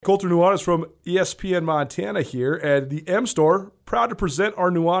Colter Nuanez from ESPN Montana here, and the M Store, proud to present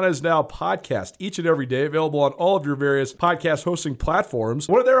our Nuanez Now podcast each and every day, available on all of your various podcast hosting platforms.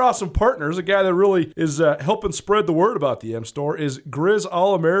 One of their awesome partners, a guy that really is helping spread the word about the M Store, is Griz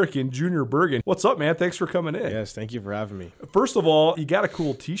All-American Junior Bergen. What's up, man? Thanks for coming in. Yes, thank you for having me. First of all, you got a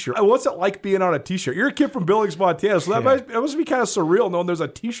cool t-shirt. What's it like being on a t-shirt? You're a kid from Billings, Montana, so that must be kind of surreal knowing there's a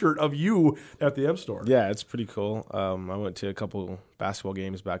t-shirt of you at the M Store. Yeah, it's pretty cool. I went to a couple basketball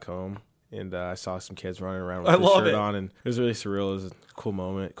games back home, and I saw some kids running around with the shirt on, and it was really surreal. It was a cool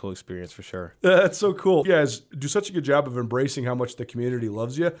moment, cool experience for sure. That's so cool. You guys do such a good job of embracing how much the community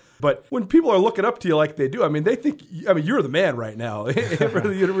loves you. But when people are looking up to you like they do, they think, you're the man right now for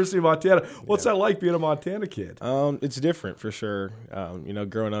the University of Montana. What's that like being a Montana kid? It's different for sure.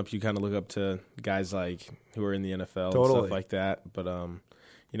 Growing up, you kind of look up to guys like who are in the NFL and stuff like that. But,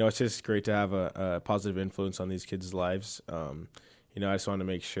 it's just great to have a positive influence on these kids' lives. I just want to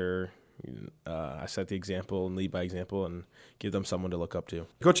make sure I set the example and lead by example and give them someone to look up to.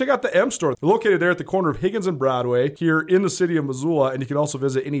 Go check out the M Store. They're located there at the corner of Higgins and Broadway here in the city of Missoula, and you can also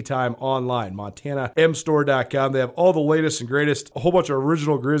visit anytime online, montanamstore.com. They have all the latest and greatest, a whole bunch of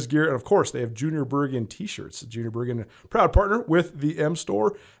original Griz gear, and of course, they have Junior Bergen t-shirts. Junior Bergen, proud partner with the M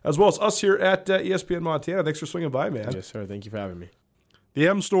Store, as well as us here at ESPN Montana. Thanks for swinging by, man. Yes, sir. Thank you for having me. The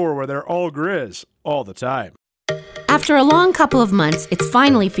M Store, where they're all Griz all the time. After a long couple of months, it's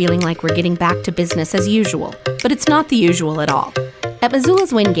finally feeling like we're getting back to business as usual. But it's not the usual at all. At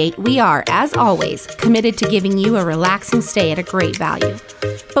Missoula's Wingate, we are, as always, committed to giving you a relaxing stay at a great value.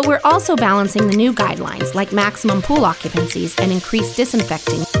 But we're also balancing the new guidelines like maximum pool occupancies and increased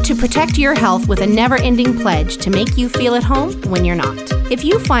disinfecting to protect your health with a never-ending pledge to make you feel at home when you're not. If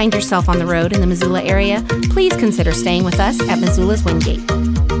you find yourself on the road in the Missoula area, please consider staying with us at Missoula's Wingate.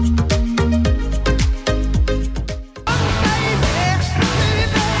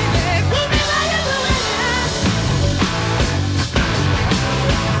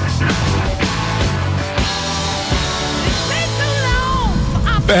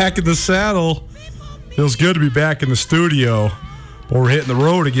 Back in the saddle. Feels good to be back in the studio, but we're hitting the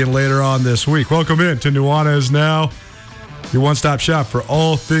road again later on this week. Welcome in to Nuanez Now, your one-stop shop for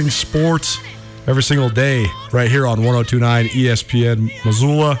all things sports every single day right here on 102.9 ESPN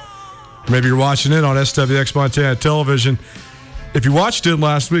Missoula. Maybe you're watching it on SWX Montana Television. If you watched it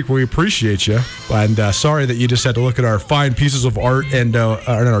last week, we appreciate you. And sorry that you just had to look at our fine pieces of art and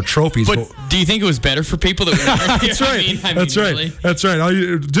our trophies. But do you think it was better for people that were That's right. That's right. Really? That's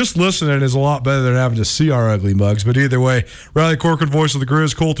right. Just listening is a lot better than having to see our ugly mugs. But either way, Riley Corcoran, voice of the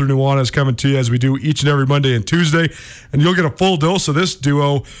Griz, Colter Nuanez coming to you as we do each and every Monday and Tuesday. And you'll get a full dose of this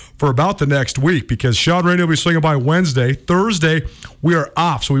duo for about the next week because Sean Rainey will be swinging by Wednesday. Thursday, we are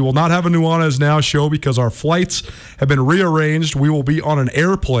off, so we will not have a Nuanez Now show because our flights have been rearranged. We will be on an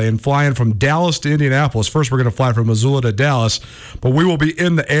airplane flying from Dallas to Indianapolis. First, we're going to fly from Missoula to Dallas, but we will be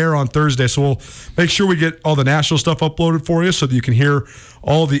in the air on Thursday, so we'll make sure we get all the national stuff uploaded for you so that you can hear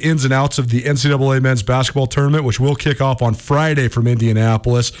all the ins and outs of the NCAA men's basketball tournament, which will kick off on Friday from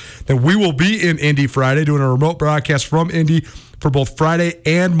Indianapolis. Then we will be in Indy Friday doing a remote broadcast from Indy for both Friday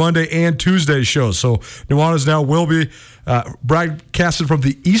and Monday and Tuesday shows. So Nuanez Now will be broadcasted from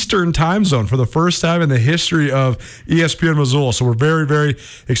the Eastern time zone for the first time in the history of ESPN Missoula. So we're very, very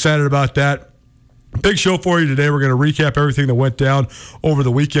excited about that. Big show for you today. We're going to recap everything that went down over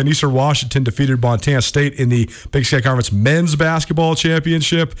the weekend. Eastern Washington defeated Montana State in the Big Sky Conference Men's Basketball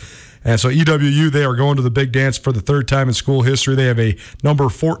Championship. And so EWU, they are going to the big dance for the third time in school history. They have a number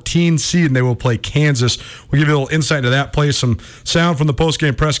 14 seed, and they will play Kansas. We'll give you a little insight into that. Play some sound from the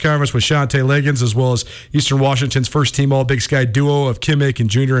postgame press conference with Shante Liggins, as well as Eastern Washington's first-team All-Big Sky duo of Kim Aiken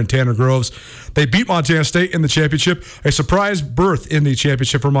Jr. and Tanner Groves. They beat Montana State in the championship. A surprise berth in the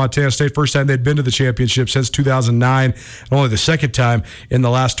championship for Montana State. First time they'd been to the championship since 2009, and only the second time in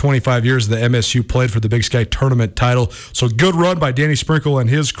the last 25 years that MSU played for the Big Sky tournament title. So good run by Danny Sprinkle and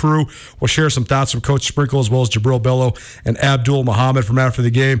his crew. We'll share some thoughts from Coach Sprinkle as well as Jubrile, Belo, and Abdul Mohamed from after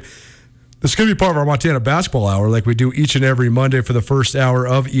the game. This is going to be part of our Montana Basketball Hour like we do each and every Monday for the first hour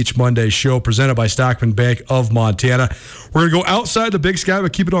of each Monday show presented by Stockman Bank of Montana. We're going to go outside the Big Sky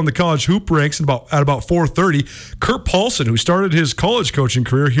but keep it on the college hoop ranks at about 4:30. Kurt Paulson, who started his college coaching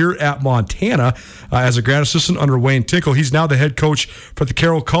career here at Montana as a grad assistant under Wayne Tinkle. He's now the head coach for the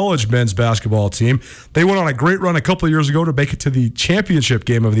Carroll College men's basketball team. They went on a great run a couple of years ago to make it to the championship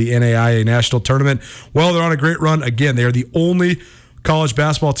game of the NAIA National Tournament. Well, they're on a great run again. They are the only college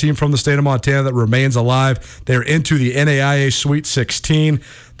basketball team from the state of Montana that remains alive. They're into the NAIA Sweet 16.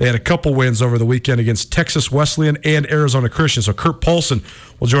 They had a couple wins over the weekend against Texas Wesleyan and Arizona Christian. So Kurt Paulson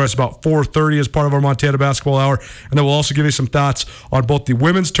will join us about 4:30 as part of our Montana Basketball Hour. And then we'll also give you some thoughts on both the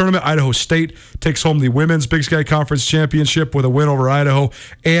women's tournament. Idaho State takes home the Women's Big Sky Conference Championship with a win over Idaho.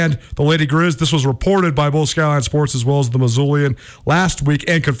 And the Lady Griz, this was reported by both Skyline Sports as well as the Missoulian last week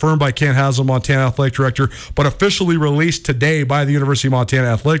and confirmed by Kent Haslam, Montana Athletic Director, but officially released today by the University of Montana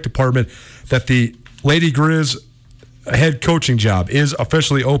Athletic Department that the Lady Griz head coaching job is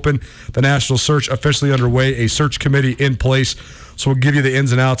officially open. The national search officially underway, a search committee in place. So we'll give you the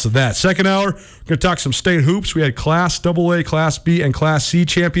ins and outs of that. Second hour, we're going to talk some state hoops. We had Class AA, Class B, and Class C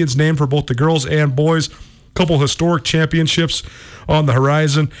champions named for both the girls and boys. A couple historic championships on the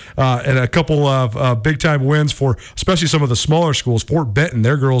horizon, and a couple of big-time wins for especially some of the smaller schools. Fort Benton,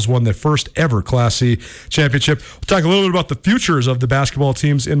 their girls won their first ever Class C championship. We'll talk a little bit about the futures of the basketball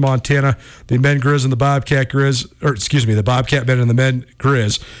teams in Montana, the men Griz and the Bobcat Griz, or excuse me, the Bobcat men and the men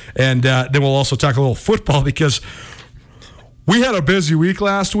Griz. And then we'll also talk a little football because we had a busy week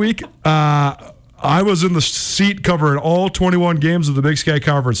last week. I was in the seat covering all 21 games of the Big Sky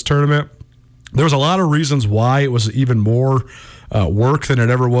Conference tournament. There was a lot of reasons why it was even more work than it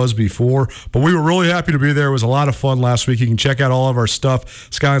ever was before, but we were really happy to be there. It was a lot of fun last week. You can check out all of our stuff,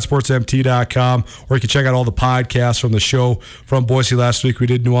 SkylineSportsMT.com, or you can check out all the podcasts from the show from Boise last week. We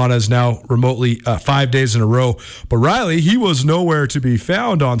did Nuanez Now remotely 5 days in a row, but Riley, he was nowhere to be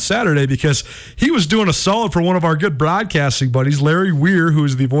found on Saturday because he was doing a solid for one of our good broadcasting buddies, Larry Weir, who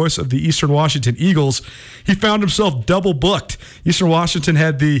is the voice of the Eastern Washington Eagles. He found himself double booked. Eastern Washington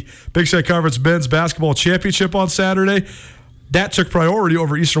had the Big Sky Conference men's basketball championship on Saturday. That took priority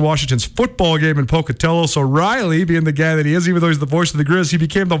over Eastern Washington's football game in Pocatello. So Riley, being the guy that he is, even though he's the voice of the Griz, he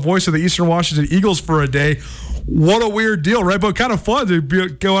became the voice of the Eastern Washington Eagles for a day. What a weird deal, right? But kind of fun to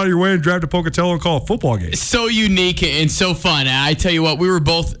go out of your way and drive to Pocatello and call a football game. So unique and so fun. I tell you what, we were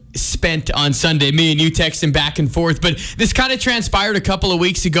both spent on Sunday, me and you texting back and forth, but this kind of transpired a couple of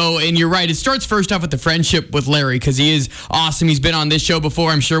weeks ago, and you're right, it starts first off with the friendship with Larry, because he is awesome. He's been on this show before.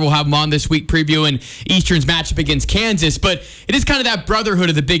 I'm sure we'll have him on this week previewing Eastern's matchup against Kansas, but it is kind of that brotherhood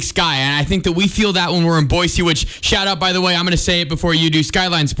of the Big Sky, and I think that we feel that when we're in Boise, which, shout out, by the way, I'm going to say it before you do,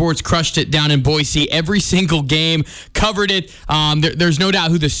 Skyline Sports crushed it down in Boise every single game, covered it. There's no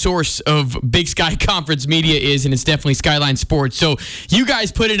doubt who the source of Big Sky Conference media is, and it's definitely Skyline Sports. So you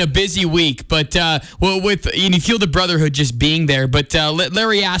guys put in a busy week, but you feel the brotherhood just being there. But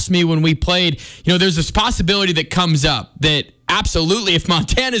Larry asked me when we played, there's this possibility that comes up that absolutely, if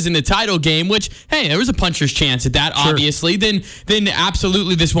Montana's in the title game, which, hey, there was a puncher's chance at that, sure, obviously, then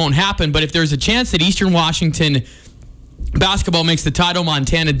absolutely this won't happen. But if there's a chance that Eastern Washington basketball makes the title,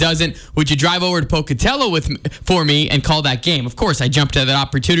 Montana doesn't, would you drive over to Pocatello for me and call that game? Of course, I jumped at that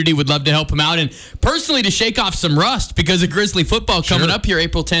opportunity, would love to help him out, and personally to shake off some rust because of Grizzly football coming up here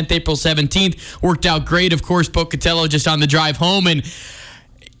April 10th, April 17th. Worked out great. Of course, Pocatello just on the drive home, and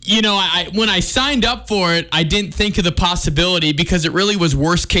when I signed up for it, I didn't think of the possibility because it really was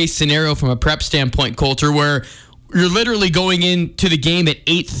worst case scenario from a prep standpoint, Colter, where you're literally going into the game at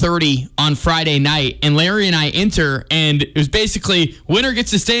 8:30 on Friday night, and Larry and I enter, and it was basically winner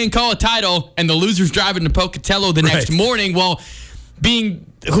gets to stay and call a title, and the loser's driving to Pocatello the next morning. Well,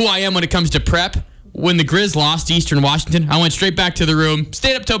 being who I am when it comes to prep, when the Griz lost to Eastern Washington, I went straight back to the room,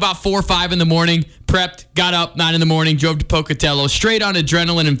 stayed up till about 4 or 5 in the morning, prepped, got up 9 in the morning, drove to Pocatello, straight on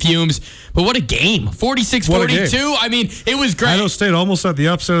adrenaline and fumes. But what a game. 46-42. I mean, it was great. Idaho State almost at the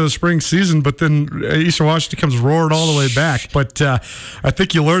upset of the spring season, but then Eastern Washington comes roaring all the way back. But I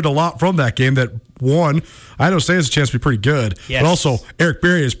think you learned a lot from that game. That one, Idaho State has a chance to be pretty good, but also Eric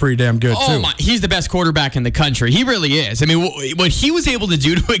Berry is pretty damn good too. He's the best quarterback in the country. He really is. I mean, what he was able to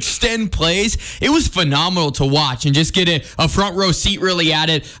do to extend plays, it was phenomenal to watch and just get a front row seat really at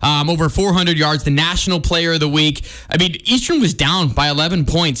it. Over 400 yards, the National Player of the Week. I mean, Eastern was down by 11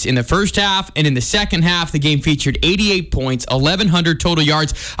 points in the first half, and in the second half, the game featured 88 points, 1,100 total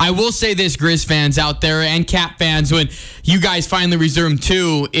yards. I will say this, Griz fans out there and Cap fans, when you guys finally resumed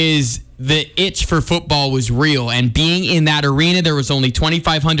too, is the itch for football was real, and being in that arena, there was only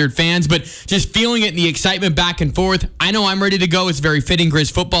 2,500 fans, but just feeling it and the excitement back and forth. I know I'm ready to go. It's very fitting.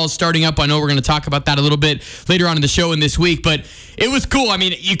 Griz football is starting up. I know we're going to talk about that a little bit later on in the show and this week, but it was cool. I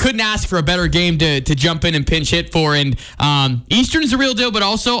mean, you couldn't ask for a better game to jump in and pinch hit for, and Eastern is a real deal, but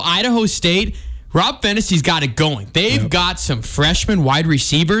also Idaho State Rob Fennessy's got it going. They've got some freshman wide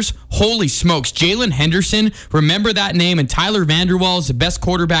receivers. Holy smokes. Jalen Henderson, remember that name, and Tyler Vanderwall is the best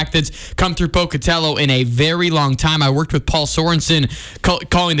quarterback that's come through Pocatello in a very long time. I worked with Paul Sorensen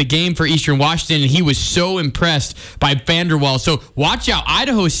calling the game for Eastern Washington, and he was so impressed by Vanderwall. So watch out.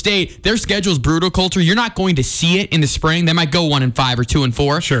 Idaho State, their schedule's brutal, Colter. You're not going to see it in the spring. They might go 1-5 or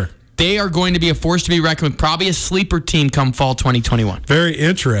 2-4. Sure. They are going to be a force to be reckoned with, probably a sleeper team come fall 2021. Very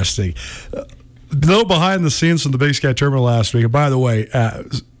interesting. Little behind the scenes from the Big Sky Tournament last week. And by the way,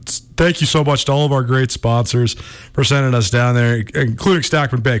 thank you so much to all of our great sponsors for sending us down there, including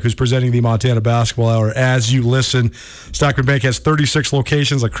Stockman Bank, who's presenting the Montana Basketball Hour. As you listen, Stockman Bank has 36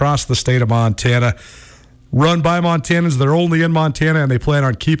 locations across the state of Montana. Run by Montanans. They're only in Montana, and they plan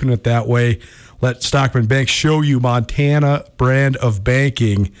on keeping it that way. Let Stockman Bank show you Montana brand of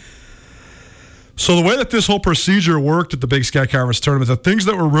banking. So the way that this whole procedure worked at the Big Sky Conference Tournament, the things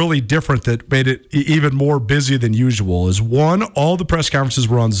that were really different that made it even more busy than usual is, one, all the press conferences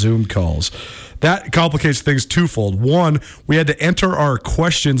were on Zoom calls. That complicates things twofold. One, we had to enter our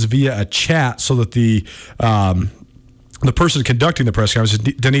questions via a chat so that the person conducting the press conference,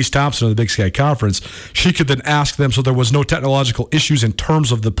 Denise Thompson of the Big Sky Conference, she could then ask them so there was no technological issues in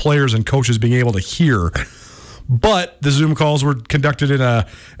terms of the players and coaches being able to hear. But the Zoom calls were conducted in a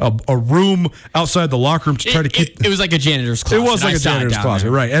room outside the locker room to try to keep... It was like a janitor's closet. It was like a janitor's closet,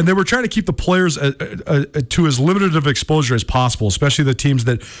 right. And they were trying to keep the players to as limited of exposure as possible, especially the teams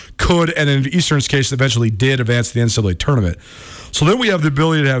that could, and in Eastern's case, eventually did advance to the NCAA tournament. So then we have the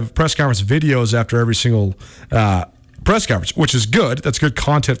ability to have press conference videos after every single press conference, which is good. That's good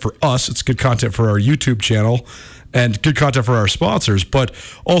content for us. It's good content for our YouTube channel and good content for our sponsors. But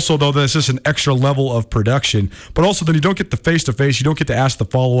also, though, this is an extra level of production. But also, then you don't get the face-to-face. You don't get to ask the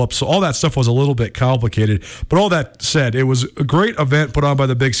follow-up. So all that stuff was a little bit complicated. But all that said, it was a great event put on by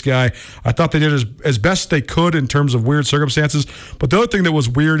the Big Sky. I thought they did as best they could in terms of weird circumstances. But the other thing that was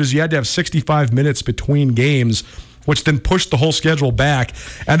weird is you had to have 65 minutes between games, which then pushed the whole schedule back.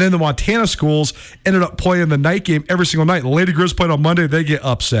 And then the Montana schools ended up playing the night game every single night. The Lady Griz played on Monday. They get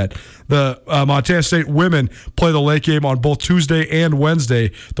upset. The Montana State women play the late game on both Tuesday and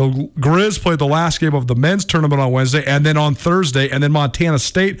Wednesday. The Griz played the last game of the men's tournament on Wednesday and then on Thursday. And then Montana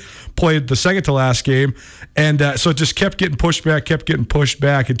State played the second to last game. And so it just kept getting pushed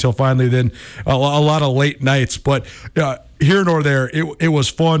back until finally then a lot of late nights. But here nor there, it was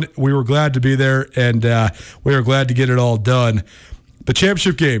fun. We were glad to be there, and we were glad to get it all done. The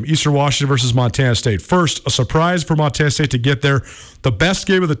championship game, Eastern Washington versus Montana State. First, a surprise for Montana State to get there. The best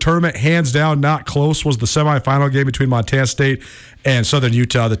game of the tournament, hands down, not close, was the semifinal game between Montana State and Southern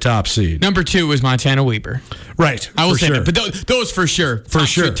Utah, the top seed. Number 2 was Montana Weber. Right. I will say that, but those for sure.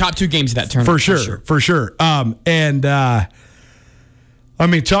 Top two games of that tournament. For sure.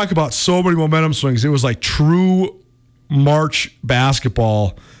 Talk about so many momentum swings. It was like true March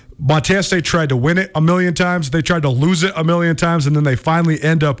basketball. Montana State tried to win it a million times. They tried to lose it a million times, and then they finally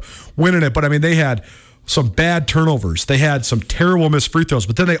end up winning it. But, they had some bad turnovers. They had some terrible missed free throws.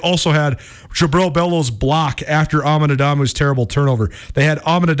 But then they also had Jubrile Belo's block after Ahmed Adamu's terrible turnover. They had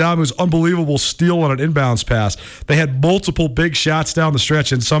Ahmed Adamu's unbelievable steal on an inbounds pass. They had multiple big shots down the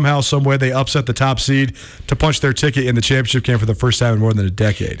stretch, and somehow, some way, they upset the top seed to punch their ticket in the championship game for the first time in more than a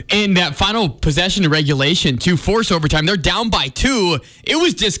decade. In that final possession of regulation to force overtime, they're down by 2. It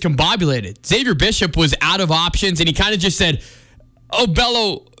was discombobulated. Xavier Bishop was out of options, and he kind of just said, "Oh,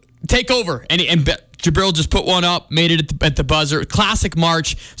 Belo, take over." And Jubrile just put one up, made it at the buzzer. Classic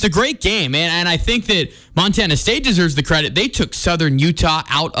March. It's a great game, man. And I think that Montana State deserves the credit. They took Southern Utah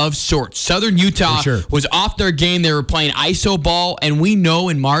out of sorts. Southern Utah was off their game. They were playing iso ball, and we know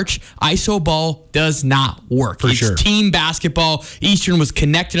in March, iso ball does not work. It's team basketball. Eastern was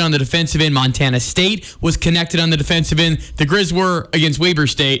connected on the defensive end. Montana State was connected on the defensive end. The Griz were against Weber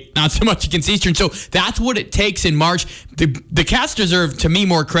State, not so much against Eastern. So that's what it takes in March. The Cats deserve, to me,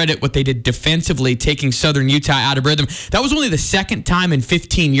 more credit what they did defensively, taking Southern Utah out of rhythm. That was only the second time in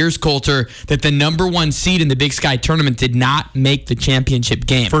 15 years, Colter, that the number 1 seed in the Big Sky tournament did not make the championship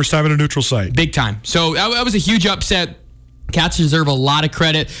game. First time in a neutral site. Big time. So that was a huge upset. Cats deserve a lot of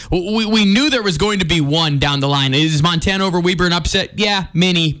credit. We knew there was going to be one down the line. Is Montana over Weber an upset? Yeah,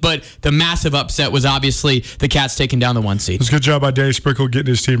 mini, but the massive upset was obviously the Cats taking down the 1 seed. It was a good job by Dave Sprinkle getting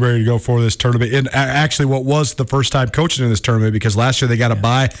his team ready to go for this tournament. And actually, what was the first time coaching in this tournament, because last year they got a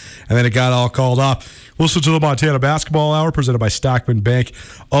bye and then it got all called off. Listen to the Montana Basketball Hour presented by Stockman Bank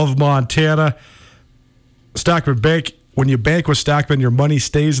of Montana. Stockman Bank, when you bank with Stockman, your money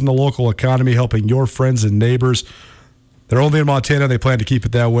stays in the local economy, helping your friends and neighbors. They're only in Montana. They plan to keep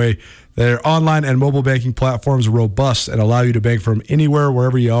it that way. Their online and mobile banking platforms are robust and allow you to bank from anywhere,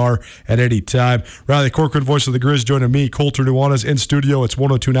 wherever you are, at any time. Riley Corcoran, voice of the Griz, joining me, Colter Nuanez, in studio. It's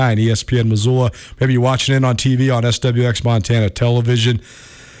 102.9 ESPN Missoula. Maybe you're watching in on TV on SWX Montana Television.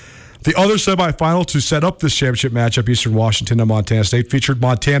 The other semifinal to set up this championship matchup, Eastern Washington and Montana State, featured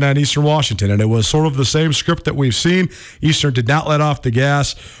Montana and Eastern Washington, and it was sort of the same script that we've seen. Eastern did not let off the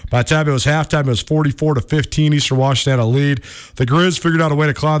gas. By the time it was halftime, it was 44-15. Eastern Washington had a lead. The Griz figured out a way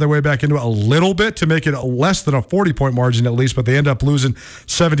to claw their way back into it a little bit to make it less than a 40-point margin at least, but they ended up losing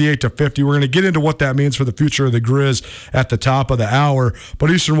 78-50. We're going to get into what that means for the future of the Griz at the top of the hour,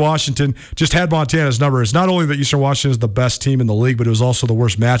 but Eastern Washington just had Montana's number. It's not only that Eastern Washington is the best team in the league, but it was also the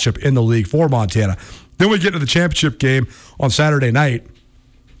worst matchup in the league for Montana. Then we get to the championship game on Saturday night,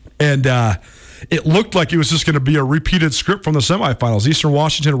 and it looked like it was just going to be a repeated script from the semifinals. Eastern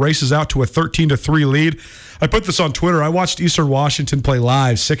Washington races out to a 13-3 lead. I put this on Twitter. I watched Eastern Washington play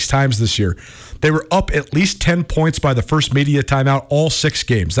live 6 times this year. They were up at least 10 points by the first media timeout all 6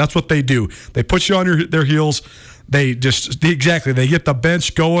 games. That's what they do. They put you on their heels. They get the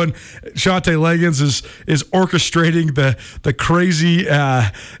bench going. Shante Leggins is orchestrating the crazy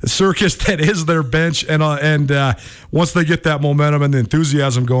circus that is their bench, and once they get that momentum and the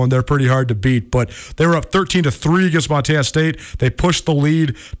enthusiasm going, they're pretty hard to beat. But they were up 13-3 against Montana State. They pushed the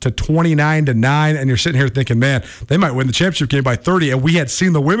lead to 29-9, and you're sitting here thinking, man, they might win the championship game by 30. And we had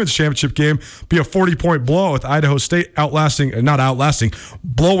seen the women's championship game be a 40-point blow with Idaho State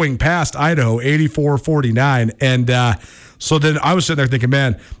blowing past Idaho 84-49. And so then I was sitting there thinking,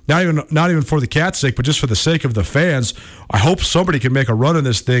 man, not even for the Cats' sake, but just for the sake of the fans, I hope somebody can make a run in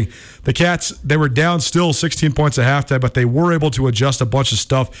this thing. The Cats, they were down still 16 points at halftime, but they were able to adjust a bunch of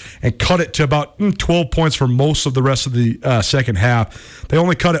stuff and cut it to about 12 points for most of the rest of the second half. They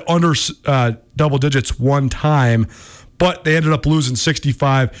only cut it under double digits one time, but they ended up losing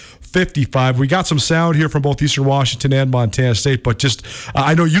 65-55. We got some sound here from both Eastern Washington and Montana State, but just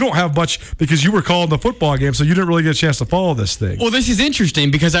I know you don't have much because you were calling the football game, so you didn't really get a chance to follow this thing. Well, this is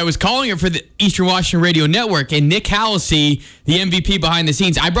interesting because I was calling it for the Eastern Washington Radio Network, and Nick Hallisey, the MVP behind the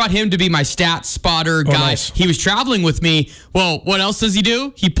scenes, I brought him to be my stat spotter guy. Nice. He was traveling with me. Well, what else does he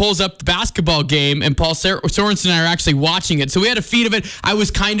do? He pulls up the basketball game, and Paul Sorensen and I are actually watching it. So we had a feed of it. I was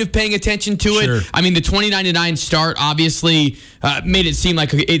kind of paying attention to it. I mean, the 29-9 start obviously made it seem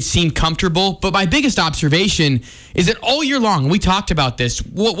like it seemed comfortable. But my biggest observation is that all year long, and we talked about this,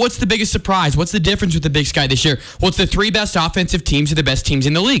 what's the biggest surprise? What's the difference with the Big Sky this year? Well, it's the 3 best offensive teams are the best teams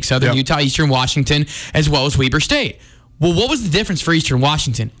in the league. Southern Utah, Eastern Washington, as well as Weber State. Well, what was the difference for Eastern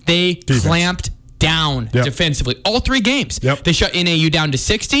Washington? They clamped down defensively. All 3 games. They shut NAU down to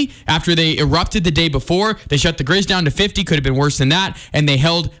 60 after they erupted the day before. They shut the Griz down to 50. Could have been worse than that. And they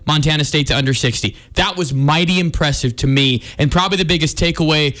held Montana State to under 60. That was mighty impressive to me, and probably the biggest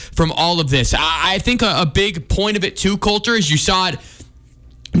takeaway from all of this. I think a big point of it too, Colter, is you saw it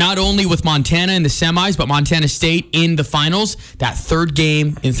not only with Montana in the semis, but Montana State in the finals, that 3rd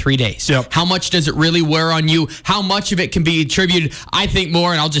game in 3 days. How much does it really wear on you? How much of it can be attributed? I think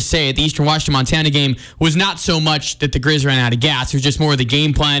more, and I'll just say it, the Eastern Washington-Montana game was not so much that the Griz ran out of gas. It was just more of the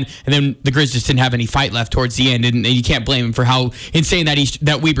game plan, and then the Griz just didn't have any fight left towards the end, and you can't blame them for how insane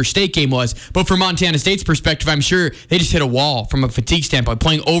that Weber State game was. But from Montana State's perspective, I'm sure they just hit a wall from a fatigue standpoint,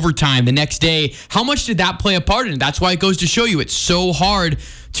 playing overtime the next day. How much did that play a part in it? That's why it goes to show you it's so hard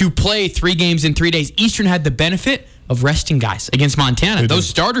to play 3 games in 3 days. Eastern had the benefit of resting guys against Montana. Those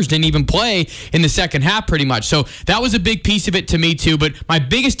starters didn't even play in the second half pretty much. So that was a big piece of it to me too. But my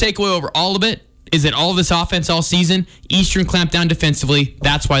biggest takeaway over all of it is that all of this offense all season, Eastern clamped down defensively.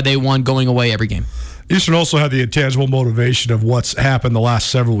 That's why they won going away every game. Eastern also had the intangible motivation of what's happened the last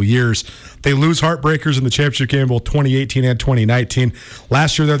several years. They lose heartbreakers in the championship game both 2018 and 2019.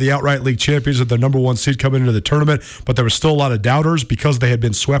 Last year, they're the outright league champions with the number 1 seed coming into the tournament, but there was still a lot of doubters because they had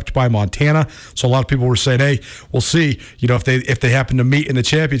been swept by Montana. So a lot of people were saying, hey, we'll see. If they happen to meet in the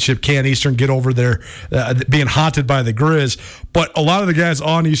championship, can Eastern get over their being haunted by the Griz? But a lot of the guys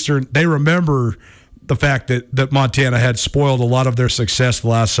on Eastern, they remember the fact that Montana had spoiled a lot of their success the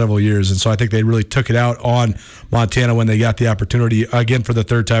last several years. And so I think they really took it out on Montana when they got the opportunity again for the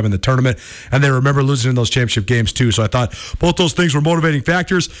 3rd time in the tournament. And they remember losing in those championship games too. So I thought both those things were motivating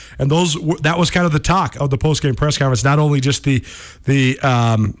factors. And that was kind of the talk of the post-game press conference, not only just the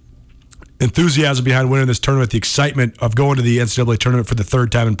enthusiasm behind winning this tournament, the excitement of going to the NCAA tournament for the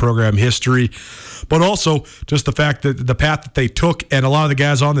third time in program history, but also just the fact that the path that they took, and a lot of the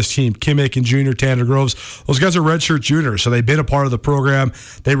guys on this team, Kim Aiken Jr., Tanner Groves, those guys are redshirt juniors, so they've been a part of the program.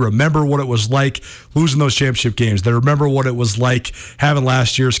 They remember what it was like losing those championship games. They remember what it was like having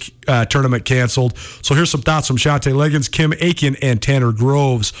last year's tournament canceled. So here's some thoughts from Shante Liggins, Kim Aiken, and Tanner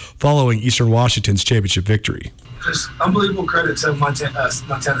Groves following Eastern Washington's championship victory. Just unbelievable credit to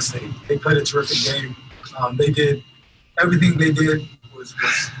Montana State. They played a terrific game. They did everything they did was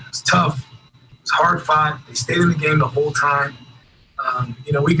tough. It was hard fought. They stayed in the game the whole time.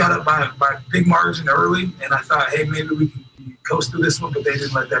 We got up by a big margin early, and I thought, hey, maybe we can coast through this one, but they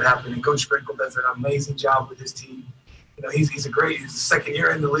didn't let that happen. And Coach Sprinkle does an amazing job with his team. He's the second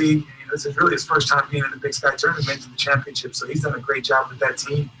year in the league. This is really his first time being in the Big Sky tournament, made to the championship. So he's done a great job with that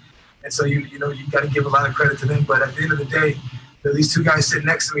team. And so, you got to give a lot of credit to them. But at the end of the day, these two guys sitting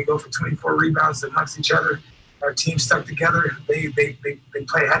next to me go for 24 rebounds amongst each other. Our team stuck together. They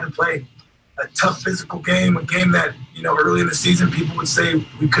had to play a tough physical game, a game that, early in the season people would say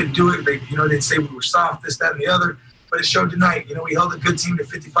we couldn't do it. They'd say we were soft, this, that, and the other. But it showed tonight. We held a good team to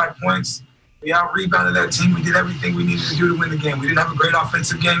 55 points. We out-rebounded that team. We did everything we needed to do to win the game. We didn't have a great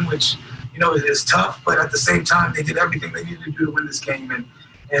offensive game, which, is tough. But at the same time, they did everything they needed to do to win this game. And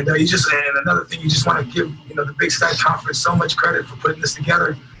another thing, you just want to give, the Big Sky Conference so much credit for putting this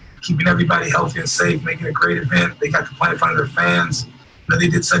together, keeping everybody healthy and safe, making a great event. They got to play in front of their fans. They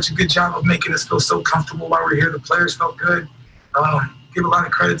did such a good job of making us feel so comfortable while we were here. The players felt good. Give a lot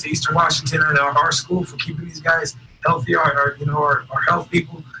of credit to Eastern Washington and our school for keeping these guys healthy. Our health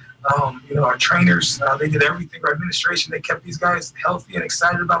people, our trainers. They did everything. Our administration, they kept these guys healthy and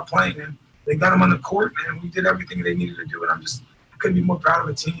excited about playing, and they got them on the court, and we did everything they needed to do. And I couldn't be more proud of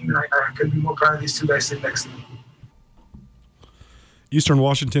a team, and I couldn't be more proud of these two guys sitting next to me. Eastern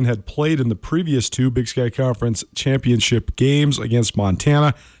Washington had played in the previous two Big Sky Conference championship games against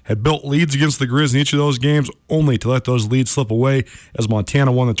Montana, had built leads against the Griz in each of those games, only to let those leads slip away as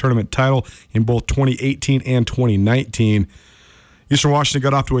Montana won the tournament title in both 2018 and 2019. Eastern Washington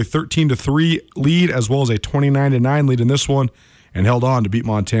got off to a 13-3 lead as well as a 29-9 lead in this one and held on to beat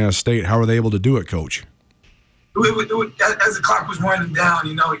Montana State. How were they able to do it, Coach? As the clock was winding down,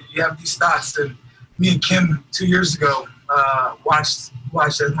 you have these thoughts. And me and Kim 2 years ago watched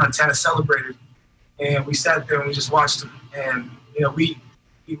as Montana celebrated, and we sat there and we just watched them. And we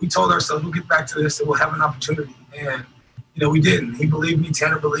told ourselves we'll get back to this and we'll have an opportunity. And we didn't. He believed me.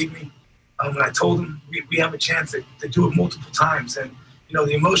 Tanner believed me. When I told him we have a chance to do it multiple times, and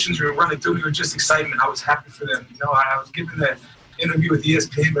the emotions were running through me were just excitement. I was happy for them. I was given that interview with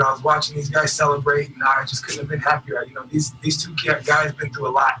ESPN, but I was watching these guys celebrate, and I just couldn't have been happier. These two guys been through a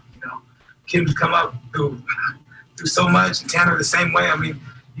lot. Kim's come up through so much, and Tanner the same way. I mean,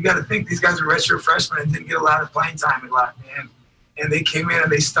 you got to think these guys are redshirt freshmen and didn't get a lot of playing time a lot, man. And they came in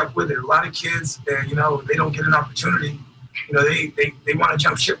and they stuck with it. A lot of kids, they don't get an opportunity. They want to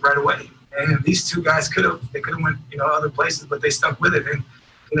jump ship right away. And these two guys could have went other places, but they stuck with it. And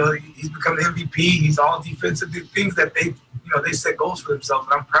he's become the MVP. He's all defensive. The things that they set goals for themselves,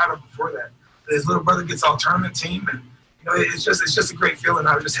 and I'm proud of him for that. And his little brother gets all tournament team, and it's just a great feeling.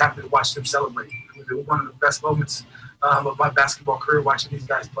 I was just happy to watch them celebrate. It was one of the best moments of my basketball career, watching these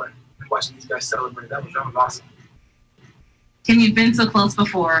guys play and watching these guys celebrate. That was awesome. Kim, you've been so close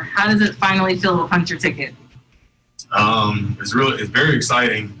before. How does it finally feel to punch your ticket? It's very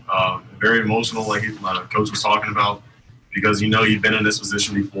exciting, very emotional, like Coach was talking about, because you've been in this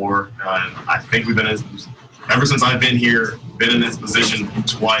position before, and I think we've been ever since I've been here, been in this position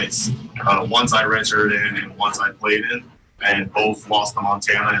twice. Once I redshirted in, and once I played in, and both lost to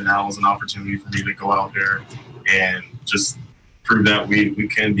Montana, and now was an opportunity for me to go out there and just prove that we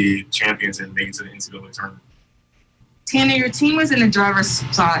can be champions and make it to the NCAA tournament. Tanner, your team was in the driver's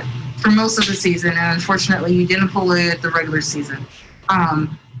spot for most of the season, and unfortunately you didn't pull it at the regular season.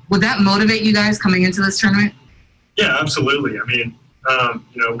 Would that motivate you guys coming into this tournament? Yeah, absolutely. I mean,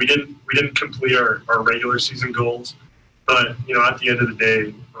 we didn't complete our regular season goals, but at the end of the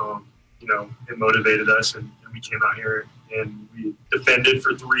day, it motivated us, and we came out here and we defended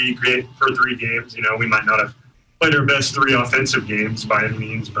for three games. We might not have played our best three offensive games by any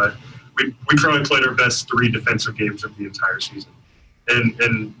means, but we probably played our best three defensive games of the entire season.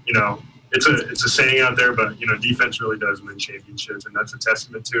 And it's a saying out there, but defense really does win championships, and that's a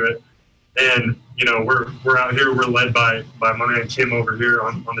testament to it. And we're out here, we're led by my man Kim over here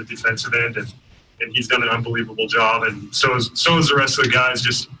on the defensive end, and he's done an unbelievable job, and so is the rest of the guys,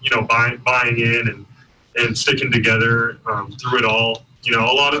 just buying in and sticking together through it all.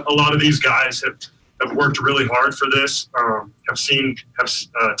 A lot of these guys have have worked really hard for this.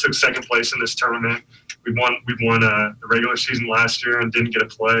 Took second place in this tournament. We won the regular season last year and didn't get to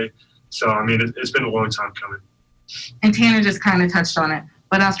play. So I mean, it's been a long time coming. And Tanner just kind of touched on it.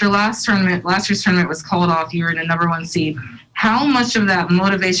 But after last year's tournament was called off, you were the number 1 seed. How much of that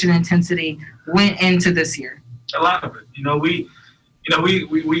motivation and intensity went into this year? A lot of it. We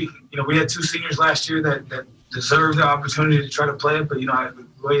had 2 seniors last year that deserved the opportunity to try to play it, but the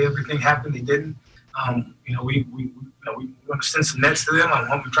way everything happened, they didn't. We want to send some nets to them.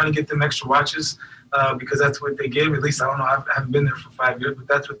 I'm trying to get them extra watches because that's what they give. At least I don't know. I haven't been there for 5 years, but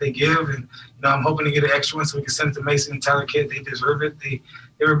that's what they give. And I'm hoping to get an extra one so we can send it to Mason and Tyler Kidd. They deserve it.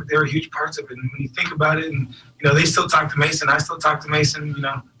 They're huge parts of it. And when you think about it, and they still talk to Mason. I still talk to Mason.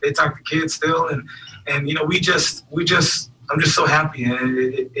 They talk to Kidd still, and I'm just so happy,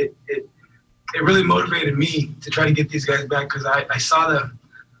 and it really motivated me to try to get these guys back because I saw the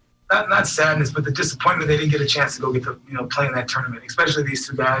not sadness, but the disappointment they didn't get a chance to go get to play in that tournament, especially these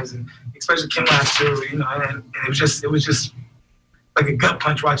 2 guys, and especially Kim last year. And it was just like a gut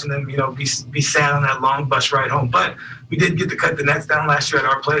punch watching them, be sad on that long bus ride home. But we did get to cut the nets down last year at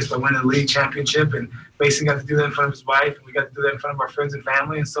our place by winning the league championship, and Mason got to do that in front of his wife, and we got to do that in front of our friends and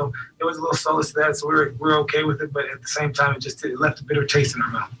family. And so it was a little solace to that. So we're okay with it, but at the same time, it left a bitter taste in our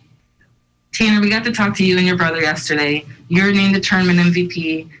mouth. Tanner, we got to talk to you and your brother yesterday. You're named the tournament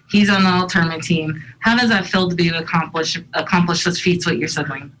MVP. He's on the all-tournament team. How does that feel to be able to accomplish such feats with your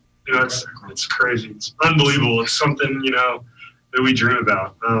sibling? It's crazy. It's unbelievable. It's something, that we dream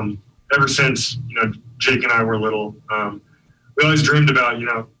about. Ever since, Jake and I were little, we always dreamed about,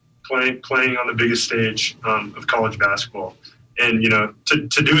 playing on the biggest stage of college basketball. And, to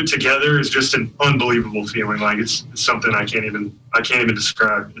do it together is just an unbelievable feeling. Like it's something I can't even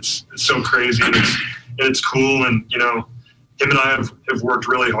describe. It's so crazy and it's cool. And, him and I have worked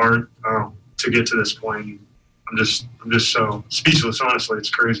really hard to get to this point. I'm just so speechless, honestly. It's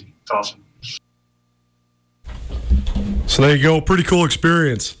crazy. It's awesome. So there you go. Pretty cool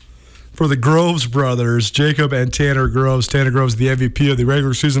experience for the Groves brothers, Jacob and Tanner Groves. Tanner Groves, the MVP of the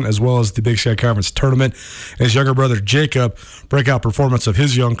regular season as well as the Big Sky Conference tournament. And his younger brother, Jacob, breakout performance of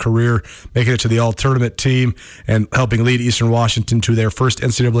his young career, making it to the all-tournament team and helping lead Eastern Washington to their first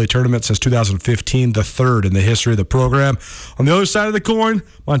NCAA tournament since 2015, the 3rd in the history of the program. On the other side of the coin,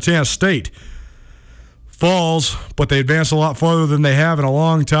 Montana State falls, but they advance a lot farther than they have in a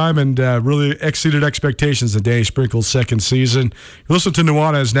long time and really exceeded expectations in Danny Sprinkle's second season. You listen to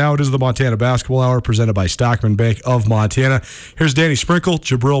Nuanez Now. It is the Montana Basketball Hour presented by Stockman Bank of Montana. Here's Danny Sprinkle,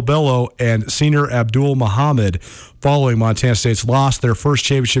 Jubrile, Belo, and senior Abdul Mohamed following Montana State's loss, their first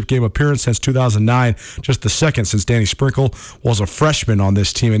championship game appearance since 2009, just the second since Danny Sprinkle was a freshman on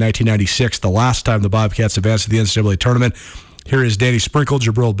this team in 1996, the last time the Bobcats advanced to the NCAA tournament. Here is Danny Sprinkle,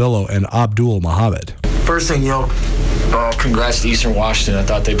 Jubrile, Belo, and Abdul Mohamed. First thing, congrats to Eastern Washington. I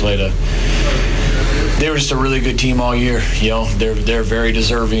thought they were just a really good team all year. They're very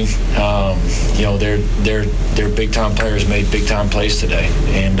deserving. Their big time players made big time plays today,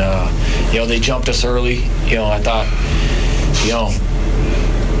 and they jumped us early. I thought,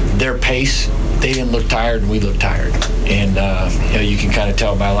 their pace. They didn't look tired, and we looked tired. And you can kind of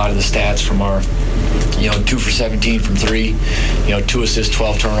tell by a lot of the stats from our 2 for 17 from 3, 2 assists,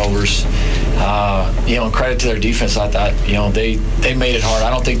 12 turnovers. And credit to their defense. I thought, they made it hard.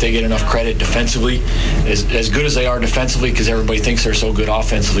 I don't think they get enough credit defensively, as good as they are defensively, because everybody thinks they're so good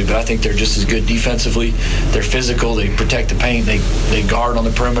offensively. But I think they're just as good defensively. They're physical. They protect the paint. They guard on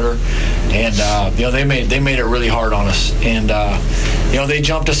the perimeter, and they made it really hard on us. And they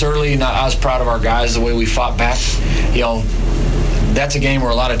jumped us early, and I was proud of our guys the way we fought back. That's a game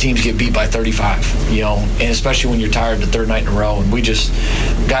where a lot of teams get beat by 35, and especially when you're tired the third night in a row. And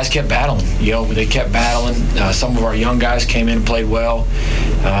guys kept battling, they kept battling. Some of our young guys came in and played well,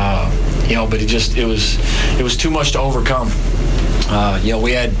 but it was too much to overcome.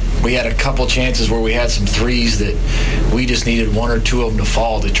 We had a couple chances where we had some threes that we just needed 1 or 2 of them to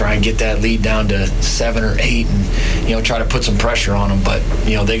fall to try and get that lead down to 7 or 8 and, try to put some pressure on them. But,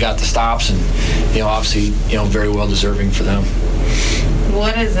 they got the stops and, obviously, very well deserving for them.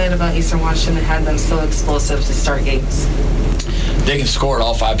 What is it about Eastern Washington that had them so explosive to start games? They can score at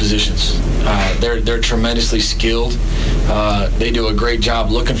all 5 positions. They're tremendously skilled. They do a great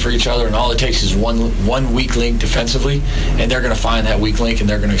job looking for each other, and all it takes is one weak link defensively, and they're going to find that weak link and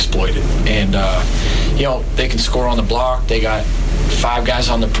they're going to exploit it. And they can score on the block. They got 5 guys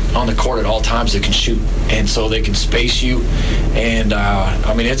on the court at all times that can shoot, and so they can space you. And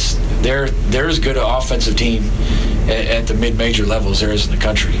they're as good an offensive team at the mid-major levels there is in the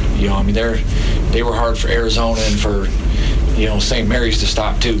country. They were hard for Arizona and for St. Mary's to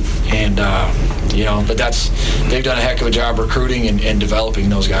stop too. And But they've done a heck of a job recruiting and developing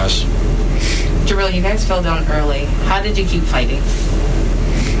those guys. Jubrile, you guys fell down early. How did you keep fighting?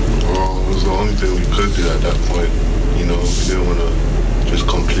 Well, it was the only thing we could do at that point. We didn't want to just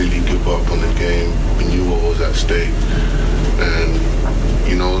completely give up on the game. We knew what was at stake. And,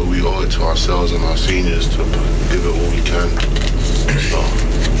 we owe it to ourselves and our seniors to give it what we can.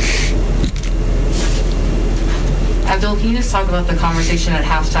 Abdul, can you just talk about the conversation at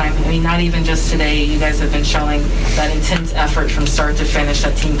halftime? I mean, not even just today. You guys have been showing that intense effort from start to finish,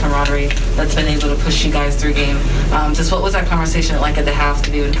 that team camaraderie that's been able to push you guys through game. Just what was that conversation like at the half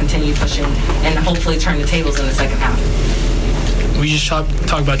to be able to continue pushing and hopefully turn the tables in the second half? We just talk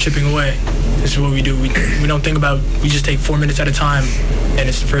about chipping away. This is what we do. We don't think about, we just take 4 minutes at a time, and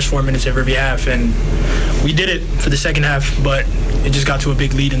it's the first 4 minutes of every half. And we did it for the second half, but it just got to a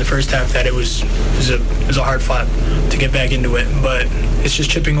big lead in the first half that it was a hard fought to get back into it. But it's just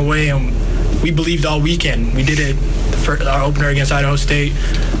chipping away, and we believed all weekend. We did it our opener against Idaho State.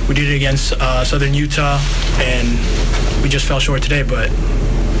 We did it against Southern Utah, and we just fell short today. But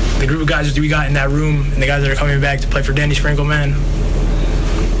the group of guys that we got in that room and the guys that are coming back to play for Danny Sprinkle, man,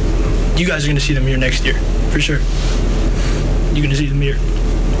 you guys are going to see them here next year, for sure. You're going to see them here.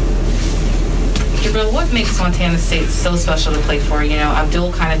 Jubrile, what makes Montana State so special to play for?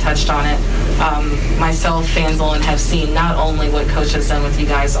 Abdul kind of touched on it. Myself, Fanzel, and have seen not only what Coach has done with you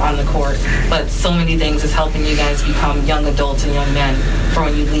guys on the court, but so many things is helping you guys become young adults and young men for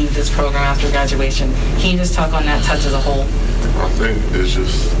when you leave this program after graduation. Can you just talk on that touch as a whole? I think it's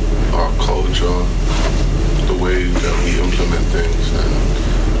just our culture, the way that we implement things, and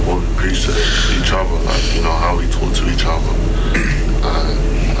what we preach to each other, how we talk to each other.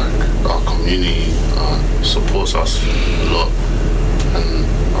 Our community supports us a lot, and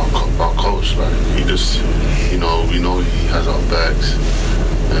our coach, he just, we know he has our backs,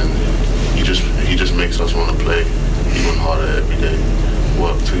 and he just makes us want to play even harder every day,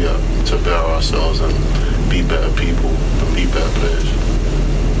 work to better ourselves and be better people and be better players.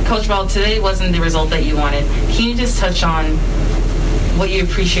 Coach Bell, today wasn't the result that you wanted. Can you just touch on what you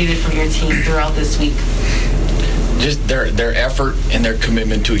appreciated from your team throughout this week? Just their effort and their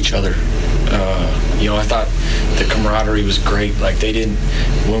commitment to each other. I thought the camaraderie was great.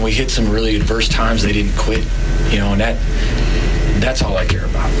 When we hit some really adverse times, they didn't quit. And that's all I care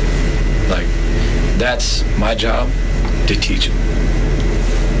about. That's my job, to teach them.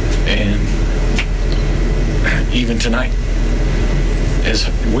 And even tonight, as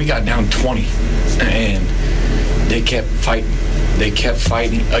we got down 20, and they kept fighting. They kept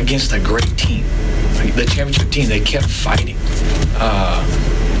fighting against a great team. The championship team, they kept fighting,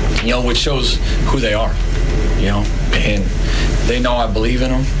 which shows who they are, and they know I believe in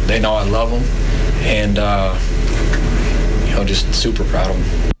them. They know I love them, and, just super proud of them.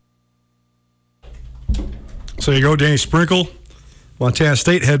 So you go, Danny Sprinkle, Montana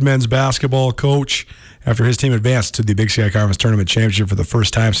State head men's basketball coach, after his team advanced to the Big Sky Conference Tournament Championship for the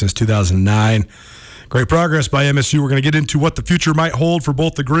first time since 2009. Great progress by MSU. We're going to get into what the future might hold for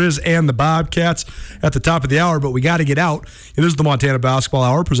both the Griz and the Bobcats at the top of the hour, but we got to get out. It is the Montana Basketball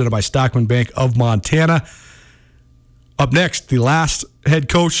Hour presented by Stockman Bank of Montana. Up next, the last head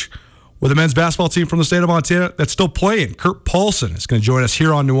coach with a men's basketball team from the state of Montana that's still playing, Kurt Paulson, is going to join us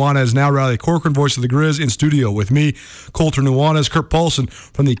here on Nuanez Now. Riley Corcoran, voice of the Griz, in studio with me, Colter Nuanez. Kurt Paulson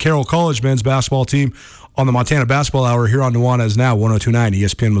from the Carroll College men's basketball team on the Montana Basketball Hour here on Nuanez Now, 102.9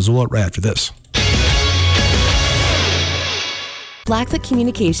 ESPN Missoula, right after this. Blackfoot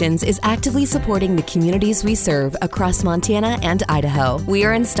Communications is actively supporting the communities we serve across Montana and Idaho. We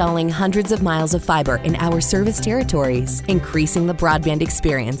are installing hundreds of miles of fiber in our service territories, increasing the broadband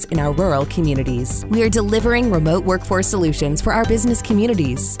experience in our rural communities. We are delivering remote workforce solutions for our business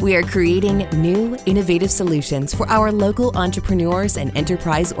communities. We are creating new, innovative solutions for our local entrepreneurs and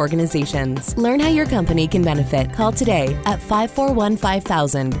enterprise organizations. Learn how your company can benefit. Call today at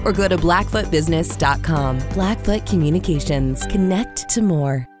 541-5000 or go to blackfootbusiness.com. Blackfoot Communications. Connect to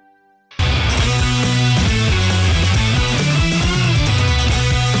more.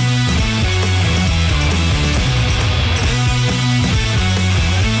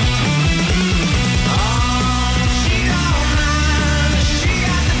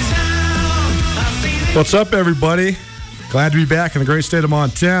 What's up, everybody? Glad to be back in the great state of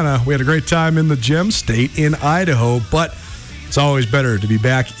Montana. We had a great time in the Gem State in Idaho, but it's always better to be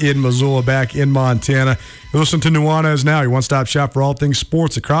back in Missoula, back in Montana. You listen to Nuanez Now, your one-stop shop for all things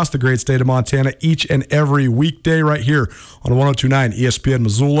sports across the great state of Montana each and every weekday right here on 102.9 ESPN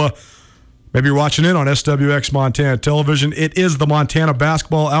Missoula. Maybe you're watching in on SWX Montana Television. It is the Montana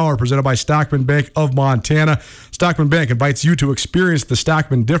Basketball Hour presented by Stockman Bank of Montana. Stockman Bank invites you to experience the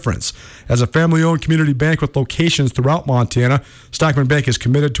Stockman difference. As a family-owned community bank with locations throughout Montana, Stockman Bank is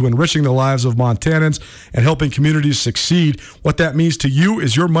committed to enriching the lives of Montanans and helping communities succeed. What that means to you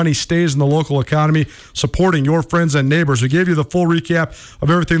is your money stays in the local economy, supporting your friends and neighbors. We gave you the full recap of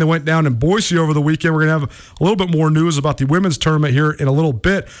everything that went down in Boise over the weekend. We're going to have a little bit more news about the women's tournament here in a little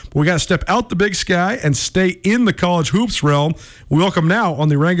bit, but we got to step out the big sky and stay in the college hoops realm. We welcome now on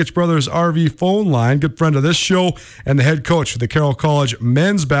the Rangich Brothers RV phone line, good friend of this show and the head coach for the Carroll College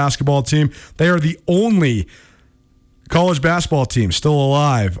men's basketball team. They are the only college basketball team still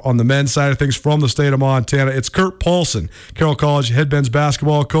alive on the men's side of things from the state of Montana. It's Kurt Paulson, Carroll College head men's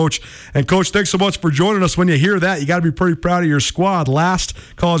basketball coach. And Coach, thanks so much for joining us. When you hear that, you got to be pretty proud of your squad. Last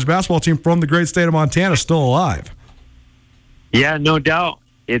college basketball team from the great state of Montana still alive. Yeah, no doubt.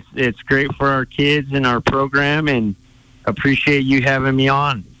 It's great for our kids and our program, and appreciate you having me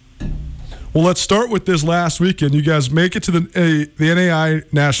on. Well, let's start with this last weekend. You guys make it to the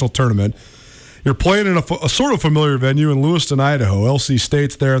NAIA National Tournament. You're playing in a sort of familiar venue in Lewiston, Idaho. LC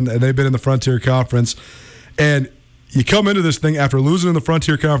State's there, and they've been in the Frontier Conference. And you come into this thing after losing in the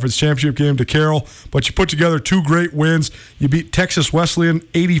Frontier Conference championship game to Carroll, but you put together two great wins. You beat Texas Wesleyan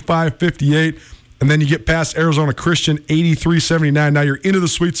 85-58. And then you get past Arizona Christian 83-79. Now you're into the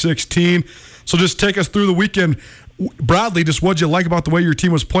Sweet 16. So just take us through the weekend. Broadly, just what did you like about the way your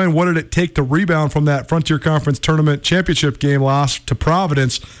team was playing? What did it take to rebound from that Frontier Conference Tournament championship game loss to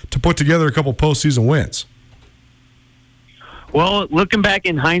Providence to put together a couple postseason wins? Well, looking back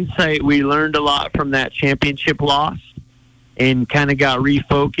in hindsight, we learned a lot from that championship loss and kind of got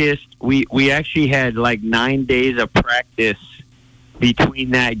refocused. We actually had like 9 days of practice between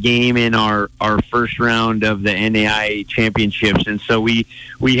that game and our first round of the NAIA championships. And so we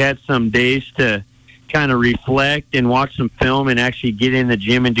had some days to kind of reflect and watch some film and actually get in the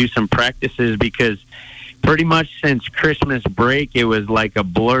gym and do some practices, because pretty much since Christmas break, it was like a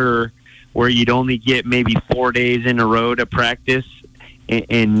blur where you'd only get maybe 4 days in a row to practice,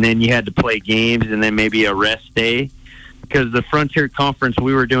 and then you had to play games and then maybe a rest day. Because the Frontier Conference,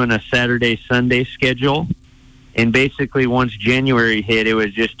 we were doing a Saturday-Sunday schedule. And basically, once January hit, it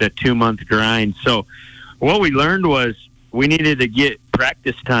was just a 2-month grind. So what we learned was we needed to get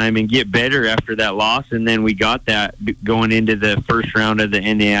practice time and get better after that loss. And then we got that going into the first round of the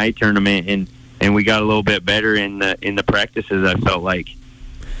NAIA tournament, and we got a little bit better in the practices, I felt like.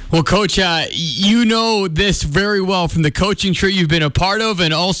 Well, Coach, you know this very well from the coaching tree you've been a part of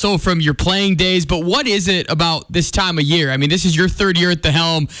and also from your playing days, but what is it about this time of year? I mean, this is your third year at the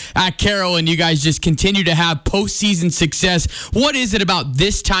helm at Carroll, and you guys just continue to have postseason success. What is it about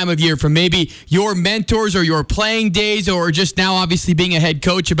this time of year from maybe your mentors or your playing days, or just now obviously being a head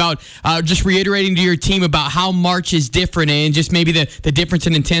coach, about just reiterating to your team about how March is different and just maybe the difference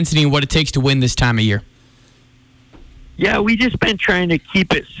in intensity and what it takes to win this time of year? Yeah, we just been trying to